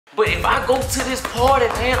But if I go to this party,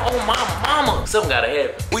 man, on my mama, something gotta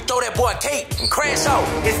happen. We throw that boy a cake and crash out.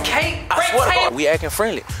 It's cake? I swear to God, we acting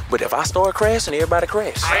friendly. But if I start crashing, everybody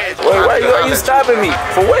crash. Wait, why you stopping me?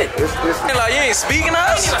 For what? Like, you ain't speaking to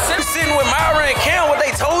us? You sitting with Myra and Cam, what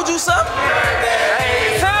they told you something?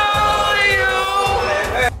 Hey, told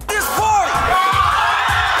you. This party!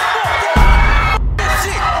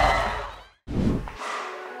 Shit.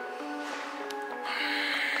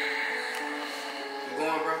 You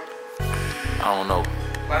going, bro? I don't know.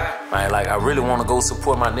 Why? Man, like, I really want to go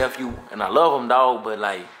support my nephew, and I love him, dog, but,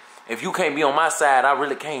 like, if you can't be on my side, I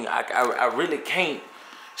really can't. I really can't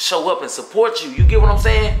show up and support you. You get what I'm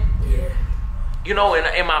saying? Yeah. You know,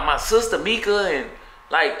 and my sister, Mika, and,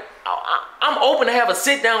 like, I'm open to have a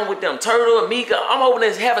sit-down with them. Turtle and Mika, I'm open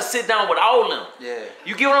to have a sit-down with all of them. Yeah.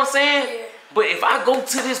 You get what I'm saying? Yeah. But if I go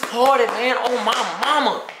to this party, man, on my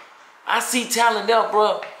mama, I see talent there,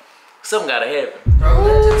 bro. Something gotta happen. Bro,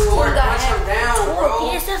 let the tour gotta punch him have down, tour,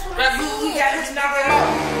 bro. yes, that's what Bro, I'm you saying. got his knock it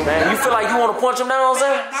out. Man, you feel like you want to punch him down,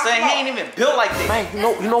 son? Saying he ain't even built like this. Man,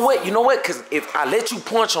 you know what? You know what? Because if I let you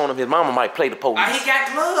punch on him, his mama might play the police. He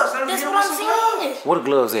got gloves. Let him That's get him what some I'm gloves. saying. Where the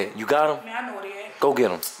gloves at? You got him? Man, I know what he at. Go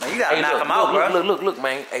get him. Man, you gotta knock look, him out, look, bro. Look,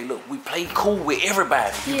 man. Hey, look, we play cool with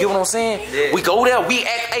everybody. You get what I'm saying? Yeah. We go there, we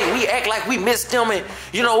act like we missed them, and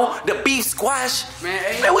you know the beef squash. Man,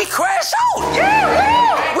 we crash out. Yeah.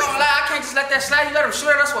 I ain't gonna lie, I can't just let that slide. You let him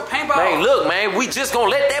shoot at us with paintball. Man, look, man, we just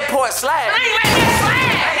gonna let that part slide. I ain't letting it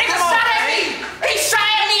slide. Nigga shot at me. He shot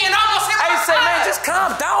at me and almost hit my Hey, say, man, eye. just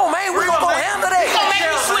calm down, man. We gonna handle that. You gonna make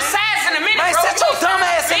me switch sides in a minute, Man, bro. sit your dumb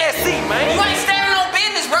ass in that seat, man. You ain't standing on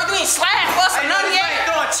business, bro. You ain't sliding for us or none of You that. ain't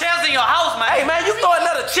throwing chairs in your house, man. Hey, man, you throw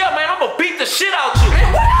another chair, man, I'm gonna beat the shit out you.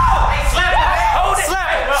 Slap it. Hold it. Slap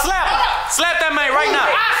it. Slap it. Slap that man right now.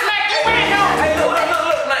 I smack you in here. Hey,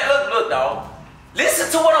 look, dog.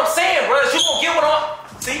 Listen to what I'm saying, bro. You gonna get what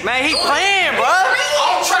I'm... See? Man, he playing, bro. I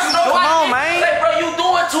don't trust nobody. Come on, man. Say, bro, you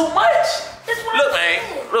doing too much. That's what Look, I'm man.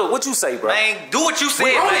 saying. Look, what you say, bro? Man, do what you said,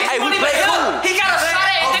 man. Hey, we play cool. He got a shot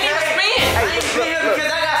at it, then he was spin.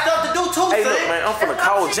 Because I got stuff to do too, Hey, son. look, man, I'm finna That's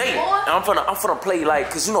what call I'm Jay. saying, I'm finna play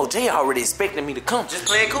like, cause you know Jay already expecting me to come. Just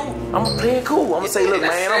play it cool. I'm gonna play it cool. I'm gonna say, look,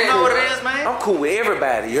 man, I'm You know cool. what it is, man? I'm cool with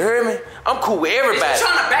everybody. You heard me? I'm cool with Is everybody. you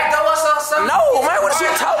trying to backdoor us or something? No, man, what you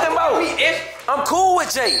talking about? If I'm cool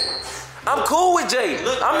with Jay. I'm cool with Jay.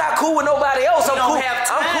 I'm not cool with nobody else. I'm don't cool. have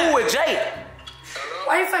I'm time. cool with Jay.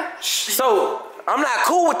 Why you think? So I'm not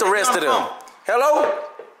cool with the rest of them. Hello? What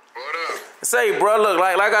up? Say, bro, look,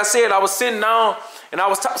 like I said, I was sitting down and I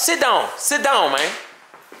was sit down, man.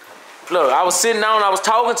 Look, I was sitting down, I was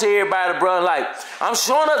talking to everybody, bro. Like, I'm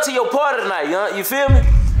showing up to your party tonight, you feel me?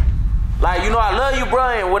 Like, you know, I love you, bro,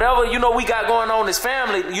 and whatever, you know, we got going on as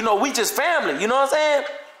family, you know, we just family, you know what I'm saying?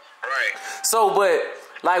 Right. So, but,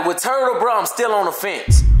 like, with Turtle, bro, I'm still on the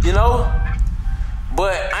fence, you know?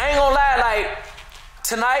 But I ain't gonna lie, like,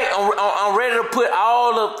 tonight, I'm ready to put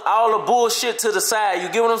all the bullshit to the side, you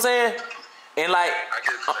get what I'm saying? And, like,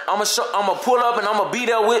 I'ma pull up and I'ma be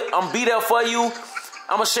there for you.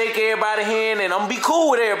 I'ma shake everybody's hand and I'ma be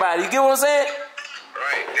cool with everybody, you get what I'm saying?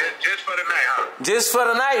 Right. Just for the night, huh? Just for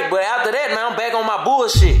the night, but after that, man, I'm back on my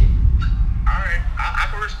bullshit. Alright. I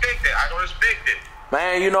can respect that. I can respect it.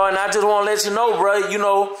 Man, you know, and I just want to let you know, bro, you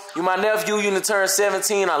know, you my nephew, you done turned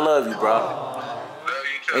 17, I love you, bro. Love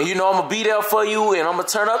you too. And you know, I'm going to be there for you, and I'm going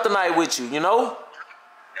to turn up tonight with you, you know?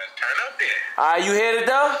 Let's turn up then. All right, you headed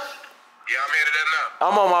there? Yeah, I'm headed there now.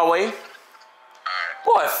 I'm on my way. Alright.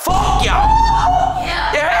 Boy, fuck y'all.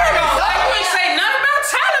 Yeah. You heard me? like you ain't say nothing about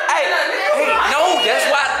Tyler. Hey, no, that's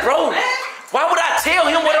why, bro. Why would I tell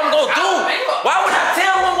him what I'm going to do? Why would I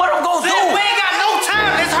tell him what I'm going to do? We ain't got no time.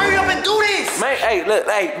 Let's hurry up and do this. Man, hey, look,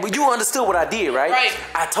 hey, you understood what I did, right? Right.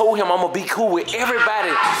 I told him I'm going to be cool with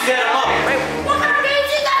everybody. Set him up. Man, What kind of games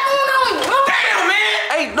you got going on? Damn, man.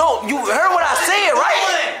 hey, no, you heard what I said,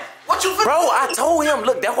 right? What you Bro, I told him,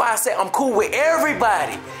 look, that's why I said I'm cool with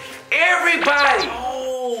everybody. Everybody.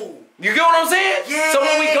 Oh. You get what I'm saying? Yeah. So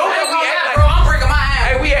when we go there, we act bro, like, I'm breaking my ass.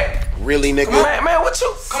 hey, we act. Really, nigga? Man, what you?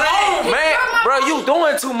 Come on, Man, bro, you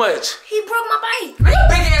doing too much. He broke my bike. Man, your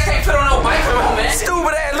big ass can't fit on no bike, man.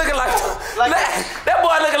 Stupid ass looking like that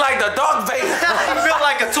boy looking like the Dark Vader. He built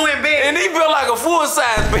like a twin bed. And he built like a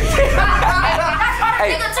full-size bed.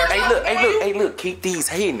 Hey, Nigga took hey, look, keep these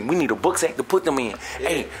hidden. We need a book sack to put them in.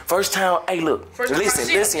 Hey, first time, hey, look, First time I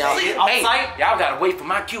see listen, it. y'all. See it Hey, outside. y'all gotta wait for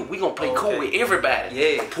my cue. We gonna play cool with everybody.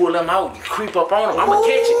 Yeah. Pull them out, you creep up on them. I'ma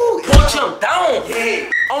catch it. Punch him down. Yeah.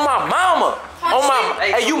 On my mama. On my,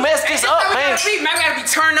 hey, you messed this up, man. Man, we gotta be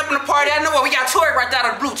turning up in the party. I know what we got. Tori right out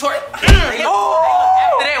of the blue. Tori. Oh.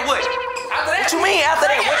 After that, what? After that, What you mean after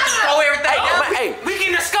that? Throw everything Hey, down. man, hey. We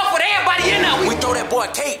getting a scuff with everybody in there. We throw that boy a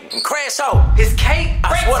cake and crash out. His cake?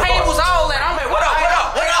 I swear to tables, God. all that. I'm What up?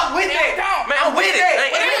 I'm with that. Man, I'm with it.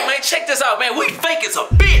 Man, check this out, man. We fake as a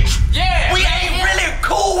bitch. Yeah. We ain't really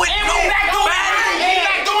cool with And we back doing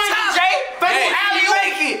Jay. How you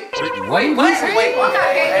make it? Wait.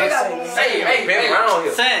 Hey, been around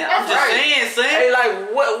here. Son, I'm just saying, son. Hey,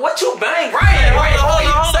 like, what you bang? Right. Hold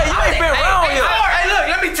on. Say, you ain't been around here. Hey, look,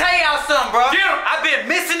 let me tell y'all something, bro. Yeah. I've been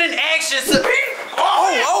missing in action. Hey,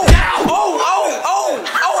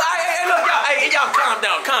 look, y'all. Hey, y'all, calm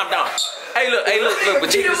down. Hey, look, but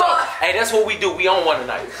check this out. Hey, that's what we do. We on one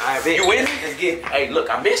tonight. You with me? Let's get it. Hey, look,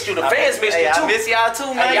 I missed you. The fans missed you I too. miss y'all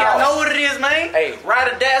too, man. Hey, y'all y'all. know what it is, man. Hey. Ride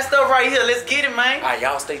or die stuff right here. Let's get it, man. Alright,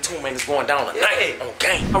 y'all stay tuned, man. It's going down tonight. Yeah. On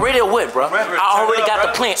game. I'm ready to what, bro? I already got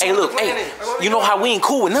the plan. Hey, look, you know how we ain't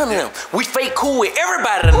cool with none of them. We fake cool with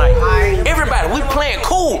everybody tonight. Everybody, we playing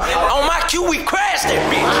cool. On my cue, we crashed that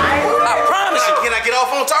bitch. I promise you. Can I get off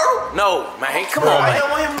on Turtle? No, man, come on, man.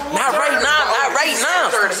 Not right now.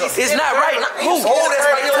 It's not right now. Who?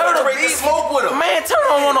 Turtle. Smoke with him. Man, Turtle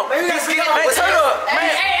don't want no. Man, Turtle.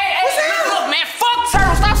 Man. Hey, look, man, fuck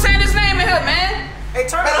Turtle. Stop saying his name in here, man. Hey,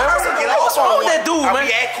 turn What's wrong with that dude, man?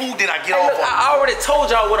 I act cool, then I get Hey, off look, on him. I already told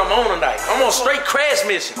y'all what I'm on tonight. I'm on straight crash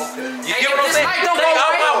mission. You get what I'm saying? Don't Stay go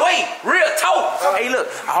out right. my way. Real talk. Hey, look,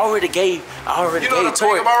 I already gave You know what I'm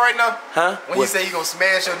Tori. thinking about right now? Huh? When What? you say you gonna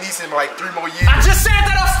smash your niece in like 3 more years. I just said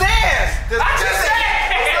that upstairs.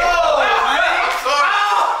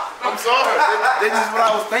 I'm sorry. That's just what I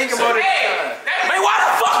was thinking about it. Man, why the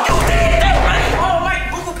fuck you did that, man? Oh, my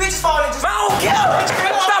Google bitches falling. Man, I don't care.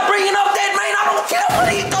 Stop bringing up that, man. I don't care what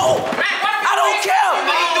he do. I don't care.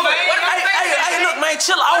 Hey, look, man,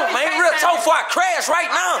 chill out, man. Real talk before I crash right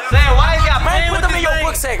now. Man, why you got Man, put put them in your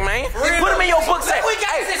book sack, man. Put them in your book sack.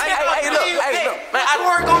 Hey, look, man.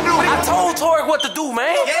 I told Tori what to do,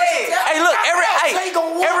 man. Hey, look,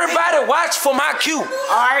 everybody watch for my cue.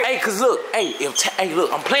 Alright. Hey, cause look,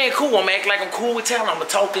 look, I'm playing cool. I'm acting like I'm cool with Talent. I'm gonna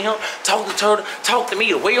talk to him, talk to Turtle, talk to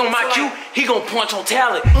me. The way on my cue, he gonna punch on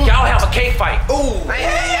Talent. Y'all have a cake fight. Ooh. Man,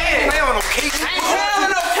 on no cake.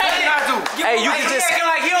 Hey, you can just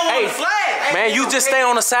like he don't want to flag. man, you just stay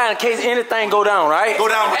on the side in case anything go down, right? Go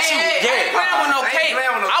down with you. Hey, playing with no cake.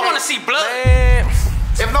 I want to see blood. Man,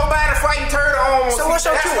 If nobody fighting Turtle, I don't want to So what's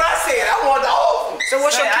your That's cue? what I said. I want the off. So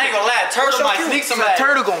what's your I ain't gonna lie. Turtle might sneak somebody.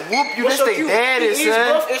 Turtle gonna whoop you. This they daddy,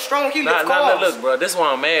 son. It's strong. He nah, look, bro. This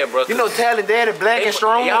why I'm mad, bro. You know, Talent daddy, black and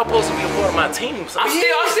strong. Y'all supposed to be a part of my team. So I'm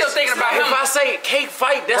still thinking about him. if I say cake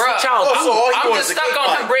fight, that's Bruh. what y'all do. I'm just stuck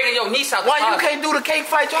on him bringing your niece out the Why you pocket. can't do the cake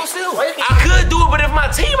fight yourself? I could do it, but if my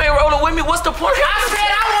team ain't rolling with me, what's the point? I said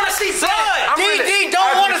I want to see blood. DD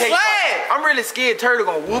don't want to flag. I'm really scared Turtle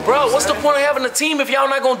gonna whoop Bro, what's the point of having a team if y'all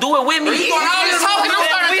not gonna do it with me? You doing all this talking, I'm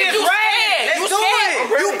starting to think you scared. Let's You do scared.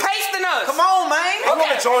 it. You pasting us. Come on, man. I want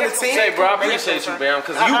to join the team. Say, bro, I appreciate you, Bam,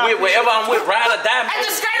 because you with wherever I'm with, ride or die. At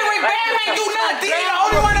the skater rink, Bam ain't do nothing. D the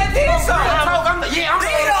only one that did something. Yeah, I'm D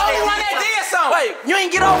the only one that did something. Wait, you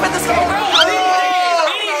ain't get off at the skate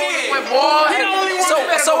rink?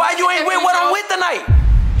 So why you ain't with what I'm with tonight?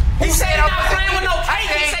 He said he not playing with no cake.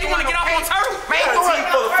 He said he want to get off on Turtle.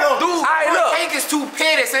 Dude, Alright, look. cake is too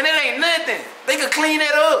petty, and it ain't nothing. They could clean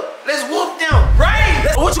that up. Let's whoop them. Right.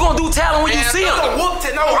 What you gonna do, Talent, when you see him? Whoop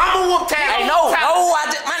it. No, I'm gonna whoop Hey, Talent.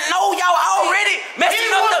 no, y'all already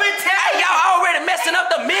messing up the. Hey, y'all already messing up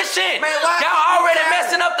the mission. Man, why- Y'all already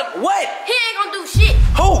messing up the what? He ain't gonna do shit.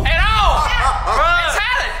 Who? At all.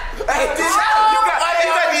 Talent. Hey, you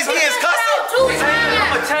got these kids cussing.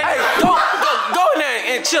 Hey, go in there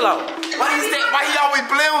and chill out. Why he always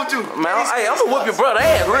playing with you? Man, hey, I'm gonna whoop your brother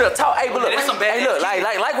ass. Real talk. Hey, but look, That's some bad hey, look,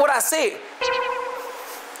 like what I said.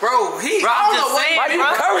 Bro, I'm just saying, Why you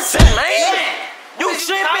bro. cursing, man? You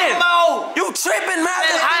tripping? talking about? You tripping, man?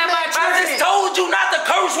 how am I I tripping? just told you not to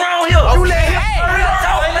curse around here. You let him. Real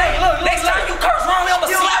talk, man. Look, Next time you curse around here, I'ma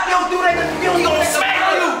slap you. don't do that. You gonna smack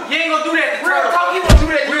you. You ain't gonna do that. Real Turtle. talk, You gonna do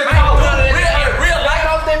that. Real talk. Real life.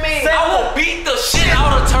 I will beat the shit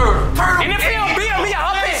out of Turtle. And if he don't beat me,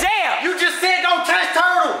 I'll up his ass. You just said don't touch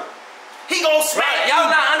Turtle. He gonna smack Y'all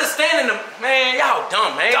not understanding the man. Y'all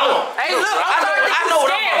dumb, man. Hey, look, I know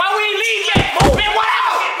what I'm on. Why we ain't leave yet? Man, what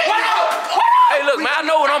up? What up? Hey, look, man, I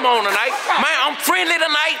know what I'm on tonight. Man, I'm friendly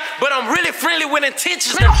tonight, but I'm really friendly with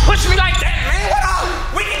intentions. Man, don't push me like that, man. What up?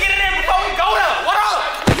 We can get in there before we go there. What up?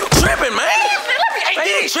 You tripping, man. Man,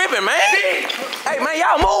 you tripping, man. Hey, man,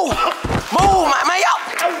 y'all move. Move, man, y'all.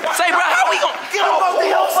 Say, bro, how we gonna Get him off the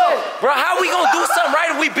hillside. Bro, how we gonna do something right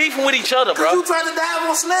if we beefing with each other, bro? You trying to dive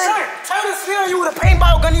on Slender. Turtle steal you with a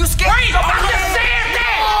paintball gun. You scared? I'm just saying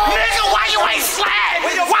that. Nigga, why you ain't slide?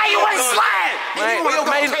 Why you ain't slide? Man,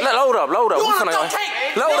 load up. Load up,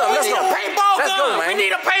 let's go. Let's go, man. We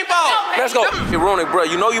need a paintball. Let's go. Hey, Rooney, bro,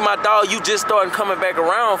 you know you my dog. You just starting coming back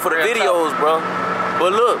around for the videos, bro.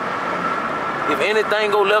 But look, if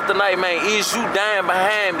anything go left tonight, man, is you dying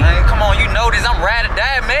behind me. Man, come on, you know this. I'm ride or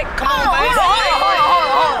die, Mac. Come on, man. Hold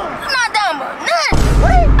on. I'm not down for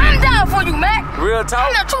nothing. I'm down for you, Mac. Real talk?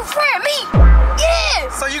 I'm your true friend, me. Yeah.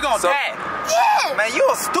 So you gonna die? Yeah. Man, you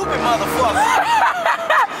a stupid motherfucker.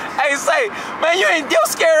 Hey, say, man, your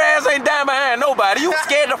scary ass ain't dying behind nobody. You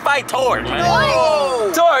scared to fight Tori, man.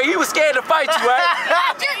 No. Tori, he was scared to fight you, right?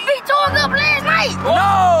 I just beat Tori up last night.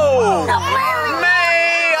 No.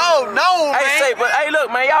 Man, oh no, man. Hey, say, but hey,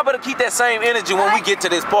 look, man, y'all better keep that same energy when we get to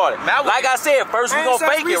this party. Like I said, first we gonna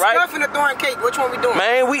fake it, right? Stuffing or throwing cake? Which one we doing?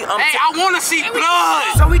 Man, Hey, I want to see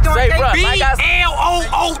blood. So we doing Say, cake? bro, like I said,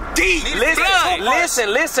 B-L-O-O-D.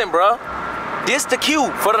 listen, bro. This the cue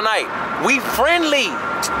for the night. We friendly.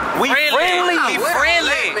 We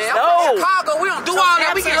friendly. No. Chicago, we don't Do all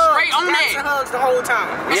that, we get straight on that. hugs the whole time.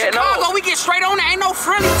 Yeah, Chicago, we get straight on that. Ain't no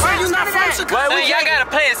friendly. You not from Chicago? Man, Man, y'all gotta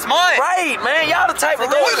play it smart. right, man. Y'all the type to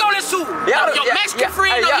go. We gonna sue your Mexican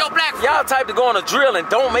friend or your black friend. Y'all type to go on a drill and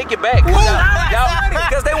don't make it back.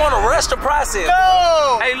 Because they want to rush the process.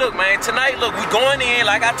 No. Hey, look, man. Tonight, look, we going in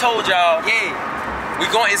like I told y'all. Yeah.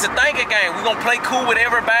 It's a thinking game. We gonna play cool with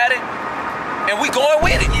everybody. And we going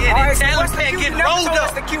with it. Yeah, Alright, they so talent what's the can't cue? get You never rolled told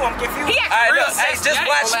us up. the cue. I'm confused. He acting Alright, real look, hey, zesty. just I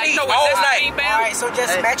ain't watch gonna lie. me You know all what zesty night. mean, baby? Alright, so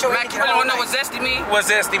just match your Mac, energy you all don't know what night. zesty mean? What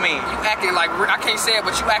zesty mean? You acting like, I can't say it,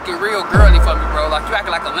 but you acting real girly for me, bro. Like, you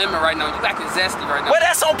acting like a lemon right now. You acting zesty right now. Well,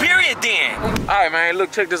 that's on period then. All right, man.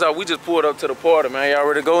 Look, check this out. We just pulled up to the party, man. Y'all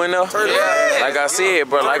ready to go in there? Yeah. Like I said,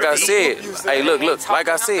 bro. Like I said. Hey, look. Like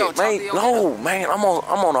I said, man. No, man. I'm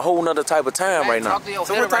on a whole nother type of time right now.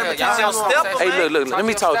 So what type of time you on? Hey, look. Let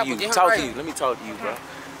me talk to you. Let me talk to you, bro.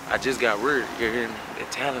 I just got word. You're hearing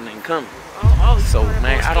that talent ain't coming. So,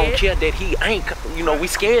 man, I don't care that he ain't. You know, we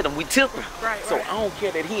scared him. We took him. So I don't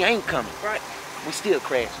care that he ain't coming. We still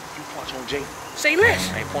crashing. You punch on Jay. Say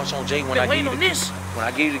less. I ain't punch on Jay when Been I waiting give on you this. when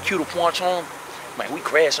I give you the cue to punch on. Man, we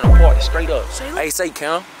crashing the party straight up. Hey, say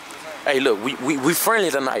Cam. Hey, look, we friendly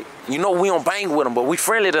tonight. You know we don't bang with them, but we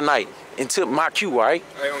friendly tonight until my cue, all right?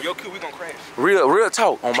 Hey, on your cue, we gonna crash. Real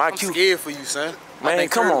talk on my I'm cue. scared for you, son. Man,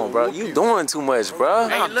 come on, bro. You doing too much, bro.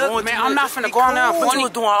 Hey, look, man, I'm not finna go on now funny.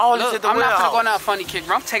 doing all this Look, at the I'm not finna warehouse. go now funny kick,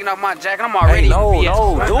 bro. I'm taking off my jacket. I'm already Hey, no,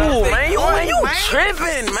 UPS. dude, man, you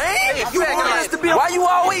tripping, man. You want us to be Why you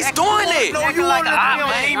always doing it? No, you like a hot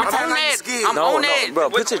man. I'm on that. I'm on that. Bro,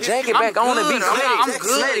 put your jacket back on and be good. I'm quick.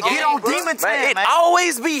 good. Get on demon Man, time, it man.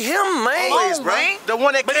 always be him, man. Always, bro. The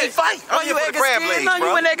one that can't fight. Oh, you acting scared? No, you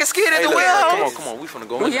bro. went acting scared at Hey, the look, warehouse. come on. We finna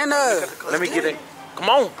go We in. in there. Let me get it. Come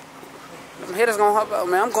on. Them hitters gonna hop out,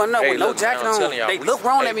 man. I'm going up Hey, with no look, man, jacket I'm on. telling y'all, They we- look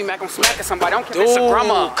wrong hey. at me, Mac. I'm smacking somebody. I don't care if it's a Dude,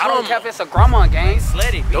 grandma. I come. don't care if it's a grandma gang.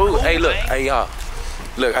 Dude, hey, look, hey, y'all.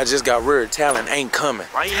 Look, I just got word. Talent ain't coming.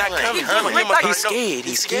 Why you not coming? He's scared.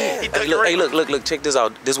 He's scared. Hey, look. Check this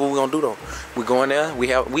out. This is what we gonna do though. We going there.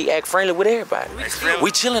 We act friendly with everybody.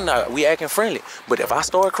 We chilling out. We acting friendly. But if I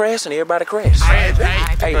start crashing, everybody crash. Hey,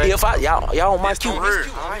 if y'all on my cue.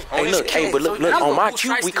 Hey, look. Hey, but look on my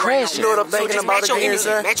cue. We crashing. You know what I'm thinking about again,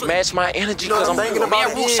 son? Match my energy because I'm thinking about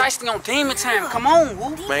Man, Wu Shiesty on demon time. Come on,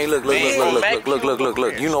 Wu. Man, look.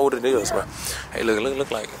 You know what it is, bro. Hey,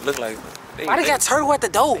 look like. Why they got Turtle at the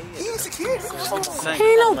door? He ain't security. He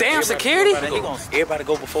ain't no damn security. Everybody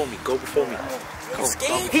go before me. Go.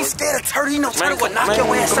 He's scared of Turtle. You know Turtle would knock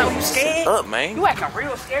your ass out. You scared? Up, man. You acting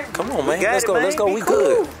real scary. Come on, man. got Let's it, go. man. Let's go. Be We cool.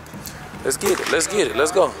 good. Let's get it.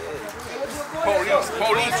 Let's go.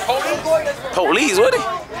 Police, what it?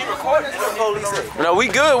 No, we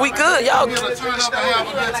good. Y'all.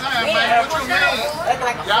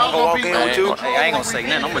 Walk in with you. Hey, I ain't gonna say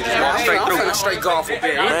nothing. I'm gonna just walk straight I'm through. finna straight golf a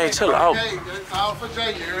bit. Man, chill out.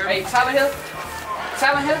 Hey, Tyler here?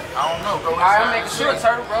 I don't know. Go Alright, I'm making sure,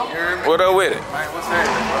 Turtle, bro. What up with it?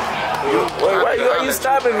 Why you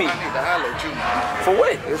stopping me? I need to holler at you, man. For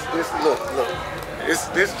what? Look.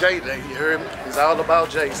 This Jay Day, you heard me? It's all about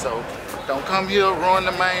Jay, so don't come here, ruin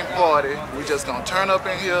the main party. We just gonna turn up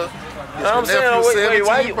in here. It's I'm your saying, nephew's wait,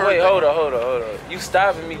 why 17th you, birthday. hold up. You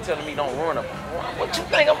stopping me, telling me don't ruin them. What you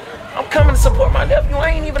think? I'm coming to support my nephew. I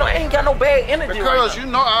ain't got no bad energy Because right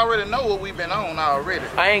you know, I already know what we've been on already.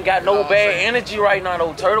 now. I ain't got no Know what I'm bad saying? energy right now,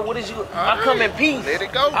 though, Turtle. What is you? I come in peace. Let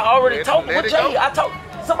it go. I already Let talked it with go.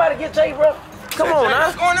 Jay. Somebody get Jay, bro. come on now.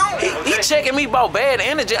 What's going on? He checking me about bad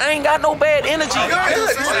energy. I ain't got no bad energy.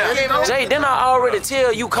 Jay, didn't I already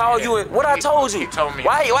tell you, call you, and what I told you?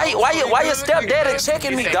 Why your stepdaddy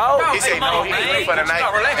checking me, dog? He said no, he here for the night.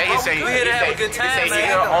 He said he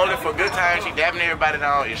here only for good times. He dabbing everybody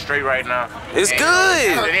down. It's straight right now. It's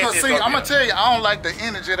good. Cause see, I'm gonna tell you, I don't like the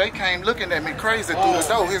energy. They came looking at me crazy through the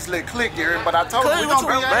door. His little click here, but I told him we gonna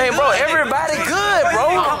be Man, bro, everybody good,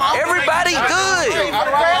 bro. Everybody good.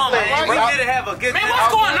 We did have a good time. Man,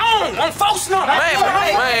 what's going on? I'm folks now.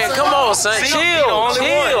 Man, come on, son. Chill.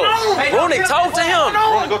 Rooney, talk to him.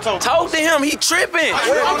 Talk to him. He tripping.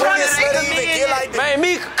 Man,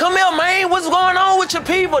 me, come here, man. What's going on with your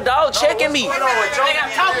people, dog? Checking me.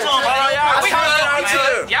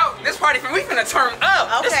 Y'all, this party, we finna turn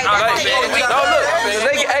up. Okay. No, look.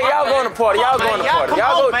 Hey, y'all going to party. Y'all going to party.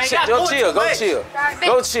 Y'all go chill.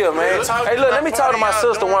 Go chill, man. Hey, look, let me talk to my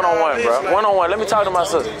sister one-on-one, bro. One-on-one. Let me talk to my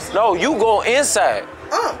sister. No, you go inside.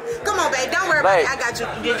 Come on, babe. Don't worry about it. I got you.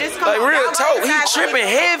 You just come on. Real talk. He tripping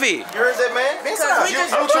heavy. You heard that, man? Because we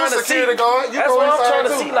just I'm trying to see. That's what I'm trying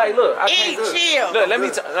to see. Like, look. I can't do it. chill. Look, let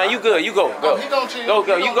me. Now you good. You go. Go. He gonna chill.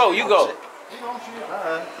 Go. You go. He gonna chill.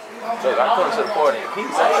 Look, I come to the party.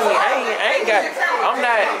 I ain't got.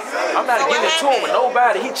 I'm not getting to him with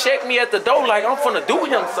nobody. He checked me at the door like I'm finna do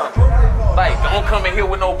him something. Like, don't come in here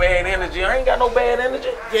with no bad energy. I ain't got no bad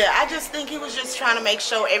energy. Yeah, I just think he was just trying to make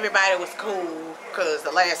sure everybody was cool. Because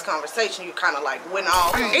the last conversation, you kind of like went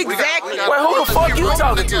off. Exactly. Wait, who the fuck you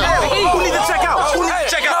talking to? Who need to check out? Who need to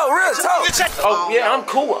check out? No, real talk. Oh yeah, I'm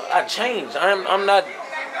cool. I changed. I'm not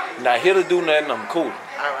here to do nothing. I'm cool.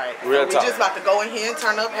 All right. Real so talk. we just about to go in here and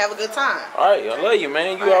turn up, have a good time. All right, I love you,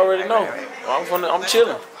 man. You already know. I'm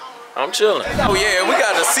chilling. Oh yeah, we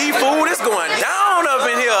got the seafood. It's going down up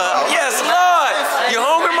in here. Yes, Lord. You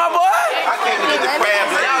hungry, my boy? I can't get the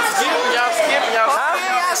crabs. Y'all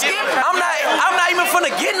skipping. I'm not even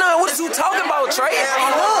finna get none. What is you talking about, Trey?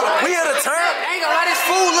 We here to turn. I ain't gonna lie, this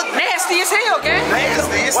food look nasty as hell, gang.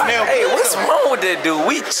 Hey, what's wrong with that dude?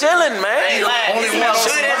 We chilling, man. Hey, look,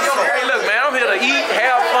 man, I'm here to eat,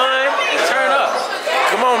 have fun, and turn up.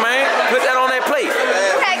 Come on, man. Put that on that plate.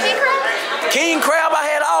 King crab, I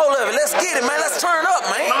had all of it. Let's get it, man. Let's turn up,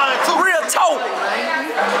 man. Real talk.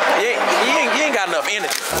 You ain't got enough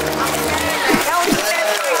energy.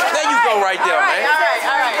 There you go right there, man.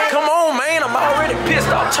 All right. Come on, man. I'm already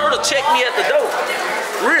pissed off. Turtle checked me at the door.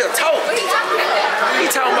 Real talk.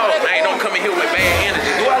 He talking about, man, don't come in here with bad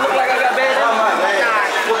energy. Do I look like I got bad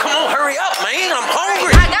energy? Well, come on, hurry up, man. I'm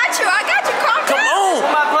hungry. I got you. Come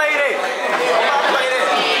on. My play there.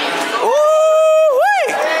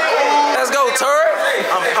 Ooh-wee. Let's go, Turd.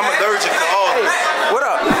 I'm allergic to all this. What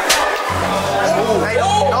up?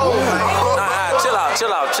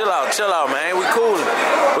 Chill out, man. We cool.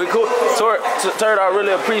 Turd, I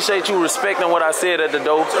really appreciate you respecting what I said at the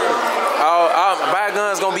door.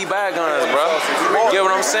 Bygones gonna be bygones, bro. Get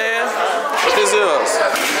what I'm saying? What this is?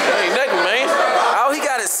 Ain't nothing, man. All he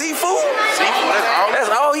got is seafood? That's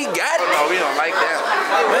all he got? No, we don't like that.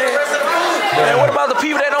 Man, what about the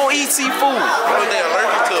people that don't eat seafood? What they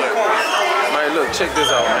allergic to it? Man, look, check this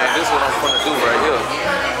out, man. This is what I'm gonna do right here.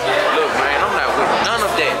 Look, man, I'm not with none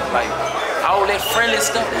of that. Like, all that friendly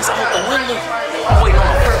stuff is out the window. I'm waiting on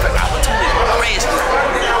a perfect opportunity to crash this.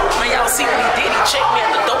 Man, y'all see what he did? He checked me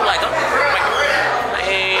at the door like,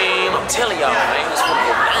 man, I'm telling y'all, man, it's gonna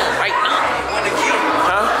go down right now. When the cue?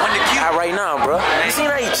 Huh? When the cue? Right now, bro. You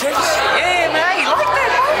seen how he checked? Yeah, man, you like that,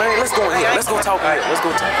 bro? Man, let's go in here. Let's go talk in here. Let's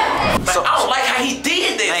go talk. So, I don't like how he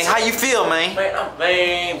did this. Man, how you feel, man?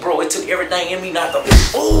 Man, bro, it took everything in me not to.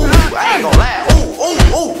 Ooh, I ain't gonna lie.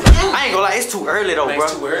 Ooh. I ain't gonna lie. It's too early though, bro.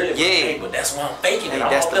 It's too early. Yeah. But that's why I'm faking it. Hey,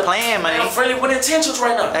 that's the plan, man. I'm friendly with intentions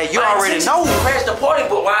right now. Hey, you already know. Crash the party,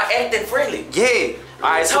 but while acting friendly. Yeah. All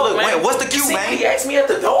right, so look, man, what's the cue, man? He asked me at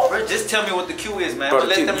the door. Bro, just tell me what the cue is, man. Bro,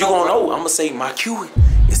 Let them you gonna know. I'm gonna say my cue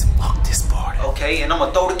is fuck this party. Okay, and I'm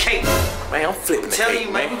gonna throw the cake. Man, I'm flipping the Tell cake,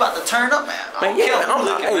 you, man, we about to turn up, man. Man, yeah, I'm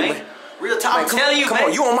looking, hey, man. Real talk, I'm telling you, come man.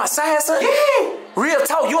 on, you on my side, son? Yeah. Real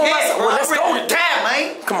talk, you on my side? Well, let's go. Damn,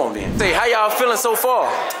 man. Come on, then. Say, how y'all feeling so far?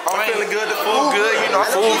 I'm feeling good. The food good, you know.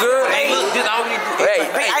 Food good? Hey, look, this all we do. Hey,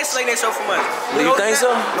 They isolate that show for money. You think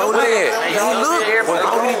so? No, man. Hey, look. Well,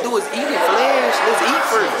 all we do is eat it, Flash. Let's eat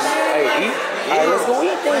first. Hey, eat? All right, let's go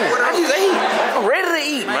eat then. I just ate. I'm ready to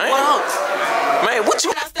eat, man. Man, what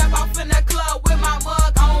you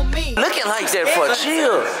looking like that for?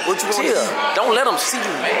 Chill. What you chill. Don't let them see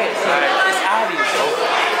you, man. It's obvious, bro.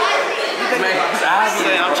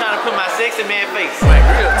 Man, I'm trying to put my sexy man face. man,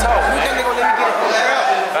 real talk, man. They gonna let me get it?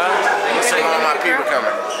 Some of my people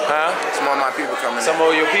coming. Huh? Some of my people coming. Some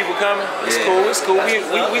of your people coming? It's cool, it's cool.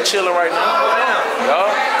 We chilling right now.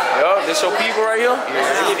 Yo, this your people right here?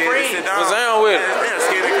 What's down with it? Yeah,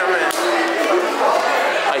 scared to come in.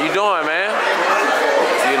 How you doing, man?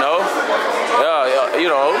 You know? Yeah, you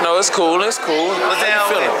know, no, it's cool. What's down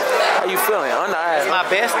with it? How you feeling? It's my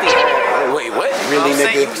bestie. Wait, what? Really,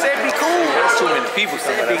 nigga? You said be cool. There's too many people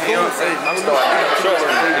coming. Be cool. I'm starting to trust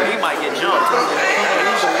him. We might get jumped. Nobody.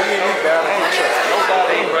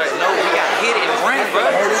 No, we got hit and ran, bro.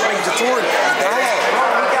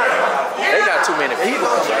 They got too many people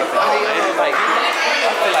coming like that, man. Like, I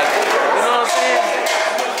feel like, you know what I'm saying?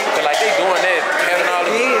 I feel like they doing that, having all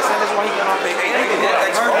the kids, and that's why he got off their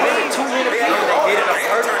too many people. They did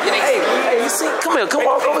it. Hey, you see? Come here, come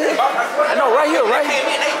walk over here. I know, right here.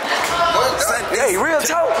 Hey, real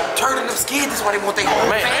talk. Turning them skids, that's why they want their home.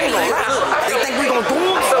 Man, I ain't gonna lie. They think we gonna do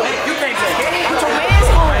them, so you can't be scared. Put your mask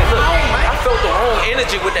on. I felt the wrong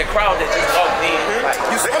energy with that crowd that just walked in. Like,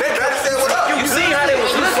 you see how they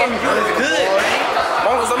was looking? You was good, man.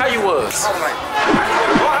 How you was?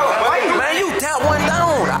 Man, you down one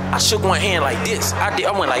down. I shook one hand like this. I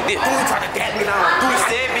went like this. Dude trying to dap me down. Dude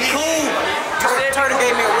said be cool. You said Turner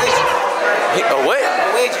gave me a wedgie. A what? A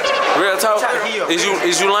wedgie. Real talk? Is you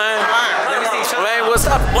lying? Man, what's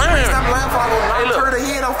up? Lying. Stop lying for Hey, look. turn the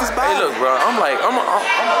head off his body. Hey, look, bro. I'm like, I'm on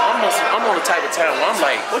the type of time where I'm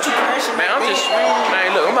like, What you crashing, man, I'm just,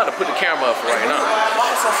 man, look, I'm about to put the camera up for right now. Why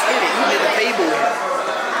so skinny? You did the table with him.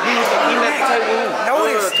 He met the table. No,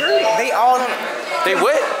 it's they all on. They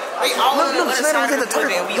what? They all on the other side of the table.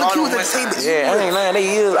 We all on the table. Yeah, I ain't lying. They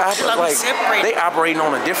is like they operating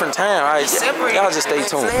on a different time. Y'all just stay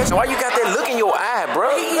tuned. So why you got that look in your eye, bro?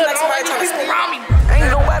 Like somebody trying to stay around me. Ain't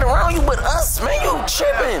nobody around you but us, man. You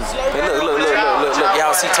tripping? Hey, look.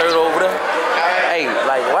 Y'all see Turtle over there? Hey,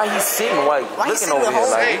 like why he sitting? Why looking over here?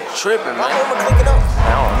 Like he tripping, man. I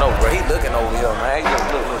don't know, bro. He looking over here, man.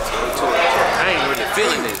 Look. I ain't really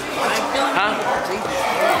feeling it. Huh?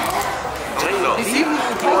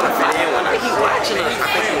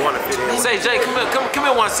 Say, Jay, come here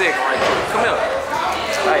 1 second, right quick. Come here.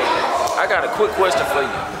 Hey, I got a quick question for you.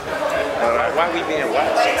 Why we being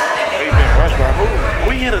watched? We been watched by who?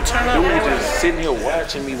 We here to turn up. Dude just sitting here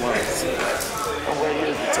watching me while I sit. I'm right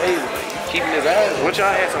here at the table, keeping his eyes. What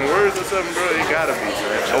y'all had some words or something, bro? It gotta be,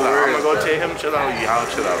 man. I'm gonna go tell him chill out. Y'all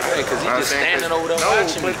chill out. Hey, cause he just standing over there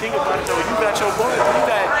watching me. But think about it though. You got your boy. You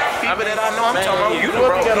got people that I know. I'm talking about. You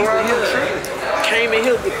got around here. Came in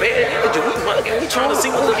here with bad energy. We trying to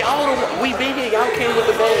see what y'all do. We been here. Y'all came with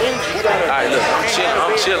the bad energy. Alright, look, I'm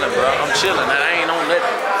chilling, bro. I'm chilling. I ain't on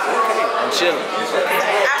nothing. I'm chilling.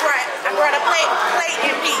 I brought a plate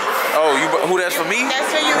and peas. Oh, who that's for me?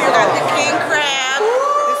 That's for you. You got the king crab,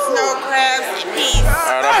 the snow crabs, and peas.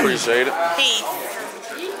 Alright, I appreciate it. Peas.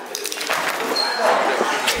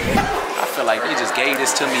 I feel like they just gave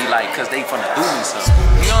this to me like cause they finna do me something.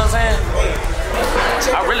 You know what I'm saying?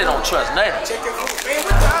 I really don't trust nothing.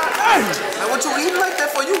 Man, what you eating like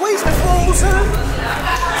that for? You wasting food, son.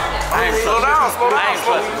 I ain't trust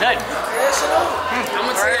nothing. I'm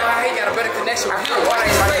gonna tell you how he got a better connection with you. Why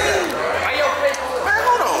your Man,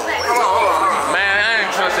 hold on. Man, I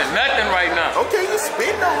ain't trusting nothing right now. Okay, you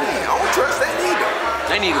spitting on me. I don't trust that either.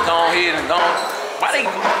 They need to go ahead and go. Why did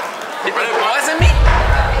they poison me?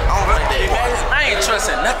 I ain't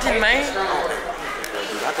trusting nothing, man.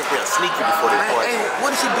 I think they're sneaky before they poison. Hey,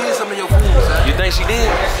 what if she did some of your food, son? You think she did?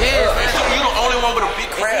 Yeah, man. You the only one with a big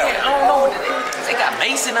crab. Yeah, I don't know. They got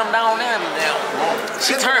Mace in them down there.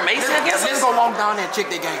 She turned Mace against us? Let's go walk down there and check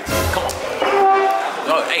their game. Come on.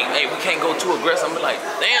 Oh, hey, we can't go too aggressive. I'm like,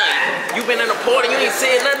 damn, you been in the port and you ain't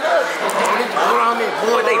said nothing else.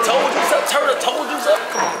 What, they told you something? Turtle told you something?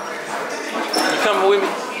 Come on. You coming with me?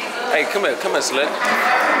 Hey, come here, Slick. Hey,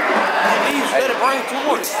 we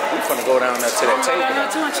finna go down there to that table.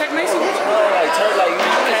 check Mason. Like, Turtle, like, you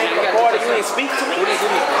came to the party, you ain't speak to me? I'm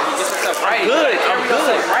good.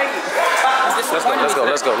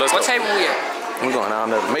 Let's go. What table we at? We going down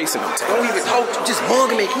there to Mason them table. Don't even talk. Just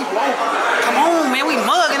mugging me. Keep walking. Come on, man. We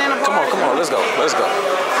mugging in the Come on, let's go.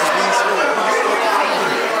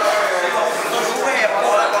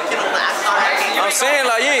 I'm saying,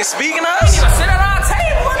 like, you ain't speaking to us? Sit at our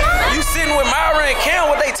table. You sitting with Myra and Cam,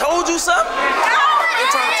 what they told you something? They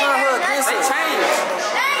trying to turn her against They us. changed.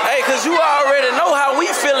 Hey, cause you already know how we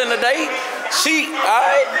feeling today. She,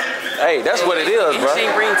 alright? Hey, that's what it is, bro.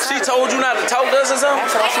 She told you not to talk to us or something?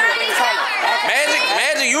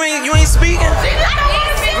 Magic, you ain't speaking?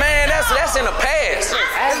 Man, that's in the past.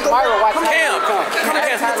 Cam,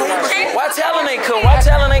 watch Talon ain't come? Why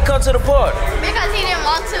Talon ain't come to the party? Because he didn't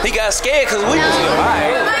want to. He got scared because we was here.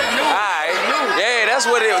 Alright. Yeah, that's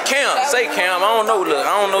what it Cam. Say Cam, I don't know, look.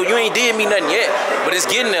 I don't know. You ain't did me nothing yet. But it's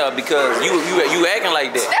getting there because you acting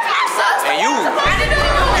like that. And you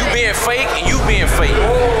being fake and you being fake.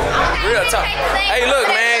 Real talk. Hey, look,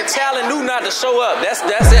 man, Talon knew not to show up. That's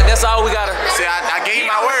it. That's all we gotta. See, I gave you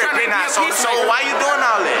my word, didn't I? So why you doing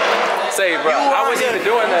all that? Say, bro, I wasn't even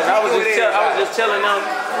doing that. I was just telling them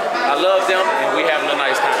I love them and we having a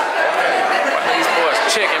nice time. These boys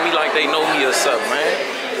checking me like they know me or something, man.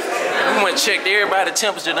 We went and checked everybody's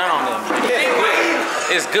temperature down there, man.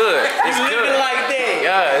 It's good. It's good. Like that.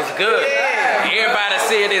 Yeah, it's good. Yeah. Everybody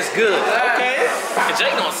said it's good. Okay. And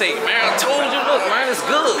Jay gonna say, man, I told you, look, man, it's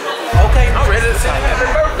good. Okay. I'm ready to sing happy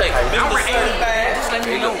birthday. I'm ready to just let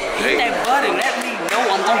me know. Hit that button, let me know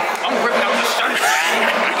I'm ripping out the shirt.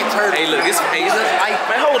 Hey, look, it's like,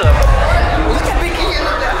 man, hold up.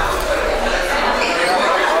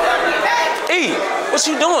 E, what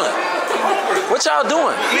you doing? What y'all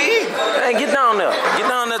doing? Hey, get down there. Get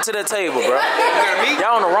down there to that table, bro.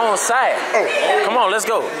 Y'all on the wrong side. Come on, let's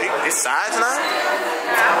go. It's sides now?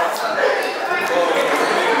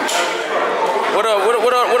 What up?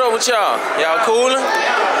 What up with y'all? Y'all coolin'?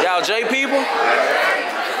 Y'all J people?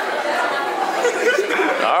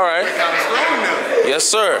 All right. Yes,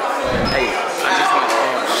 sir. Hey, I just want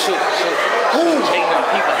to shoot. Shake them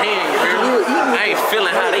people's hand, you hear me? I ain't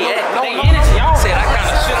feeling how they act. They energy. Y'all said I kind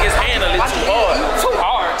of shook his hand a little too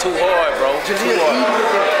hard. Too hard, bro. Too hard.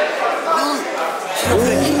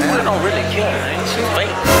 I don't really care, man. She's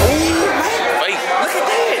fake. Fake. Look at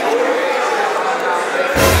that.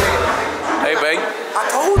 Hey, babe. I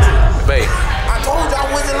told you. Babe. I told you I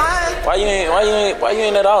wasn't lying. Why you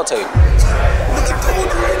ain't at all table? Look, I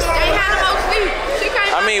told you.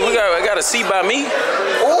 I mean, we got a seat by me.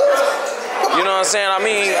 You know what I'm saying? I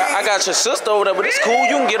mean, I got your sister over there, but it's cool.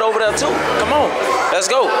 You can get over there too. Come on,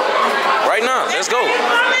 let's go. Right now, let's go.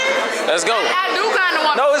 Let's go. I do kind of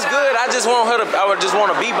want. No, it's good. I just want her to. I would just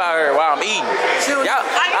want to be by her while I'm eating. Y'all,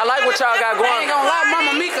 I like what y'all got I going. ain't gonna lie,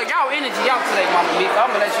 Mama Mika, y'all energy, y'all today, Mama Mika.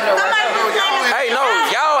 I'm gonna let you know right now. Hey, no,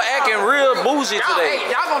 y'all acting real bougie today.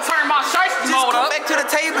 Hey, y'all gonna turn my shirt mode up. Back to the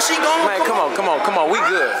table, she gone. Man, come on. We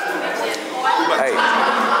good. Hey,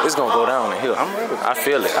 it's gonna go down in here. I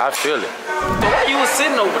feel it. So why you was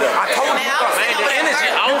sitting over there? I told you. Man, the energy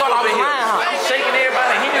on over here. I'm shaking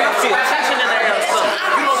everybody here. I feel tension in there or something.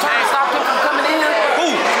 You gonna try to stop him from coming in here?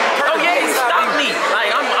 Who? Oh yeah, he stopped me. Like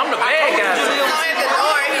I'm the bad guy.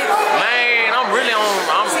 Man, I'm really on.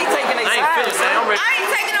 I ain't feeling, man. I'm ready. I ain't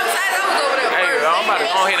taking no sides. I was over there. Hey, I'm about to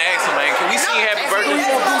go ahead and ask him, man. Can we sing happy birthday?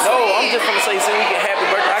 No, I'm just gonna say sing happy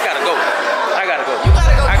birthday. I gotta go.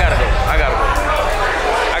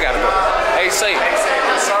 Hey, say.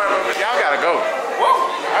 Sorry, but y'all gotta go.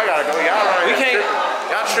 I gotta go. Y'all We can't.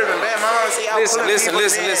 Y'all tripping bad. Listen.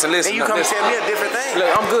 Then you come tell me a different thing. Look,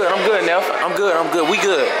 I'm good, Neff. I'm good. We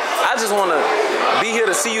good. I just wanna be here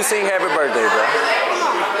to see you sing happy birthday, bro.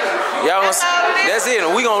 Y'all gonna, that's it.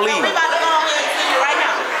 We gonna leave.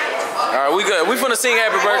 All right, we good. We finna sing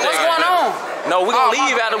happy birthday. What's going on? No, we gonna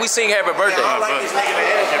leave after we sing happy birthday.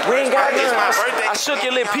 We ain't got It's my nothing. birthday. I shook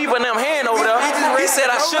your little people in them hand over there. He said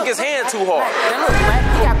I shook his hand too hard. Now look, man,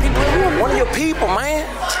 you got people in here. One of your people, man.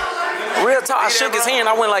 Real talk. I shook his hand.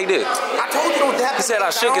 I went like this. I told you don't dap. He said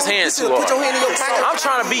I shook his hand too hard. Put your hand in your pocket. I'm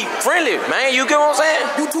trying to be friendly, man. You get what I'm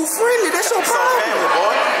saying? You too friendly. That's your problem.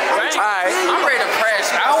 Alright. I'm ready to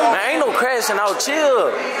crash out. Man, ain't no crashing out.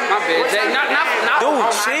 Chill. My bad, Jay. Not. Dude,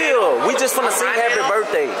 chill. We just finna sing happy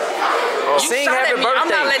birthday. Sing happy birthday. I'm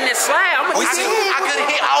not letting it slide. I could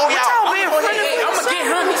hit all y'all. I'm gonna get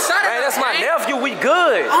him. He shot it. Man, that's my nephew. We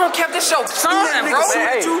good. I don't care if this your son, bro.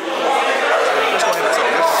 Hey.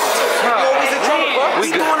 We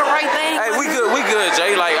doing the right thing. Hey, we good,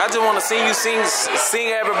 Jay. Like, I just want to see you sing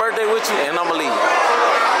happy birthday with you, and I'ma leave.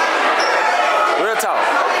 Real talk.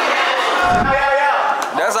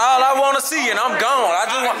 That's all I want to see, and I'm gone. I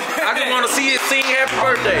just want to see you sing happy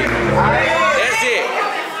birthday. That's it.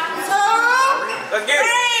 Let's get it.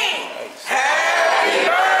 Happy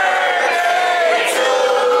birthday to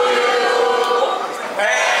you.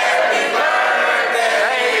 Happy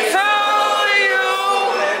birthday to you.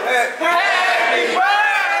 Happy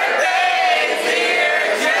birthday, dear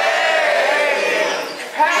Jay.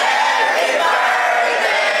 Happy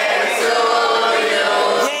birthday to you.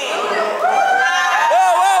 Whoa.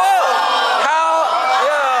 How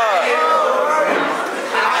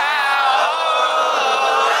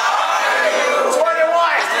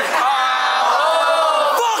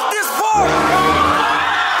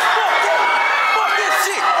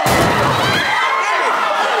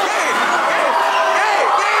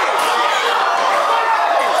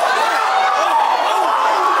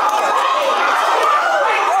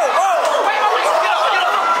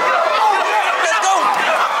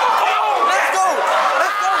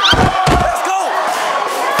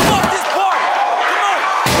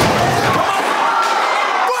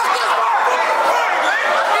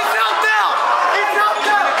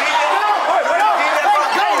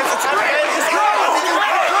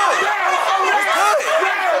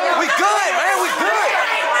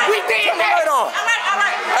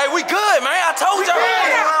we good, man. I told y'all.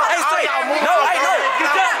 Hey, say, no, hey, no. You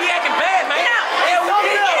just be acting bad, man.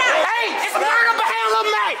 Hey, it's murder behind Lil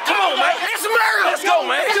Mac. Come on, man. It's murder. Let's go,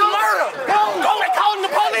 man. It's murder. Go, they calling the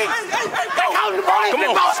police. They calling the police. Come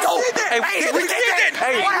on. Let's go. Hey, we did that.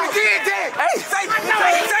 Hey, we did that. Hey,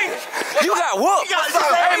 you got whooped.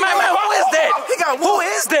 Hey, man, who is that? Who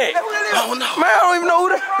is that? I don't know. Man, I don't even know who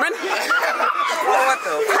that. Man, What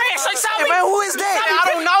the? Crash, say something. man, who is that? I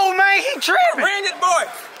don't know, man. He tripping. Ran this boy.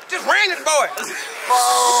 Just ran this boy.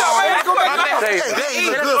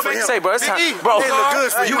 Say, bro, it's time. Bro,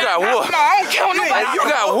 you got whooped. No, I don't kill nobody. You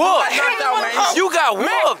got whooped. You got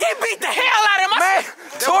whooped. He beat the hell out of him. Man,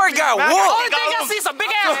 Tori got The whooped. only thing I see is a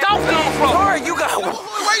big ass dolphin on the floor. Tori, you got whooped.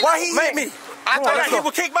 Why he hit me? I thought he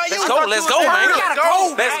was kicked by you. Let's go, man. Let's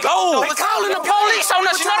go. Let's go. They calling the police on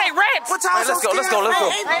us. You know they rats. Let's go.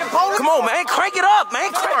 Come on, man. Crank it up,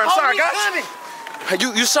 man. I'm sorry, guys. Hey,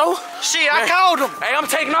 you so? Shit, I called him. Hey, I'm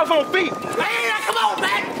taking off on feet. Man, come on,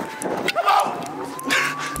 man. Come on.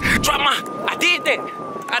 Drop my. I did that.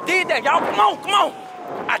 Y'all, come on.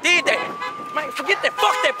 I did that. Man, forget that.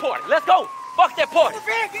 Fuck that party. Let's go. Fuck that party.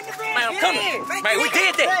 Man, I'm coming. Man, we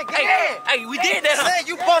did that. Hey, we did that. Huh?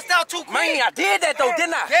 You bust out too quick. Man, I did that though,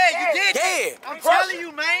 didn't I? Yeah, you did. Yeah. I'm telling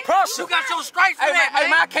you, man. Pressure. You got your stripes for that, Hey,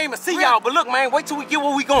 man, I came to see y'all, but look, man, wait till we get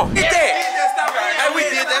where we going. Get that. Hey, we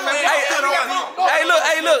did that, man.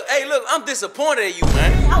 Hey, look, I'm disappointed at you,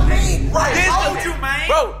 man. Right, I told you, man.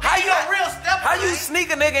 Bro, how you real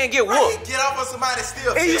sneak a nigga and get whooped? Get off on somebody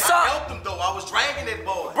still. Hey, you saw? I helped him though. I was dragging that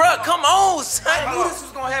boy. Bro, come on, son. I knew this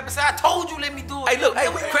was gonna happen, so I told you let me do it. Hey, look,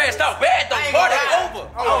 we crashed out bad though. Party over.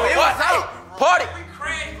 Oh, it was out. Party.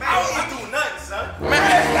 Man, I didn't do nothing, son.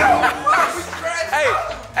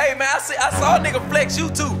 Hey, man, I saw a nigga flex you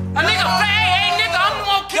too. A nigga, hey, nigga, I'm the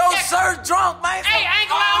one kick Yo, that. sir, drunk, man. Hey, I ain't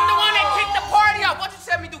gonna lie, I'm the one that kicked the party up. What you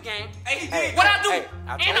tell me do, gang? Hey, What I do? hey,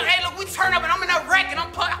 Look, we turn up and I'm in that wreck and I'm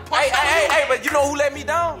Hey, but you know who let me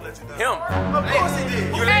down? Him. Of course he did.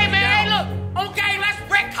 Hey, man, hey, look. Okay, let's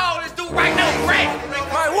wreck call this dude right now. Wreck.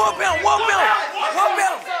 Man, whoop him,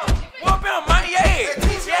 man, yeah.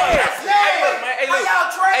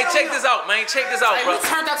 Hey, check this out, man. Hey, Bro. we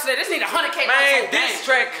turned up today. This need 100K. Man, diss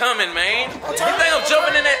track coming, man. You think I'm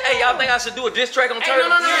jumping in that? Hey, y'all think I should do a diss track on Hey, Turtle?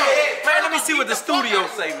 no. Man, let me see what the studio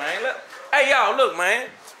say, man. Look. Hey, y'all, look, man.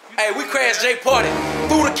 Hey, we crashed J Party,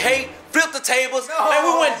 threw the cake, flipped the tables. Man,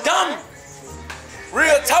 we went dumb.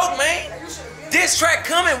 Real talk, man. Diss track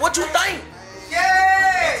coming. What you think?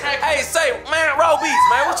 Yeah. Hey, say, man, Raw Beats,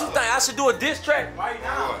 man. What you think? I should do a diss track? Right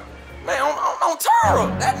now. Man, on Turtle.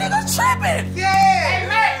 That nigga tripping. Yeah. Hey,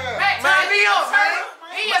 Matt, turn me up, man.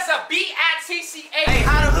 He is a B-I-T-C-A. Hey,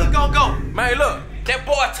 how the hood gonna go? Man, look, that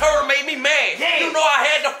boy Turtle made me mad. Yeah. You know I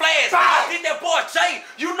had the flash. I did that boy Jay.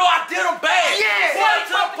 You know I did him bad. Yeah. What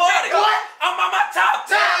to the party? What? I'm on my top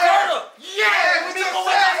 10 Turtle. Yeah. Me go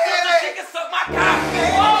with my sister, she can suck my cock.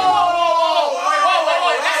 Whoa.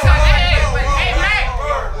 That's a, hey, Matt,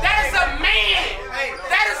 that is a man.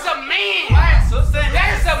 That is a man. That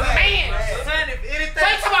is a man. Son, if anything, So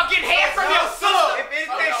you talking about getting head from your sister? if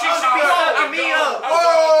anything, she should be sucking me up.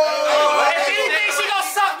 If anything, she gonna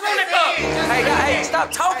suck Runic up. Hey,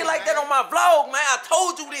 stop talking like that on my vlog, man. I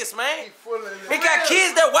told you this, man. He got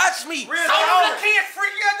kids that watch me. So the kids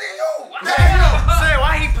freakier than you. Say,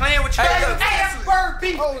 why he playing with you? Hey, that's bird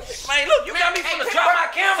beef. Man, look, you got me finna drop my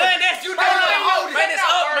camera. Son, that's you. Man, it's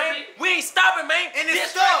up, man. We ain't stopping, man. And it's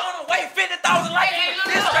this track stuck. on the way, 50,000 likes.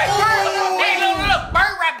 This track. Hey, look,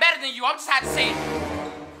 Bird rap better than you. I'm just had to say it.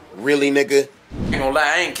 Really, nigga? Ain't gonna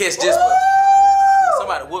lie, I ain't catch this, but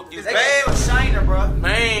somebody whooped you. Babe, a shiner, bro.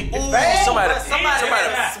 Man, somebody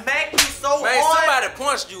smacked you so man, hard. somebody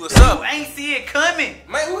punched you or something. You ain't see it coming.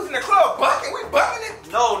 Man, we was in the club bucking. We bucking it.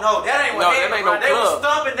 No, that ain't what No, happened, that ain't bro. no They was club.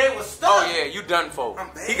 stumping, they was stuck. Oh yeah, you done for.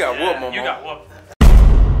 He got whooped, mama. You got whooped.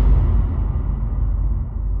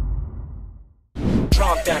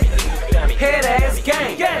 Head ass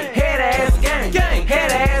gang, head ass gang,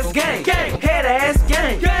 head ass gang, head ass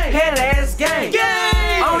gang, head ass gang.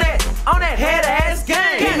 On that head ass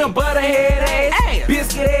gang. Peanut butter head ass,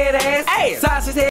 biscuit head ass, sausage head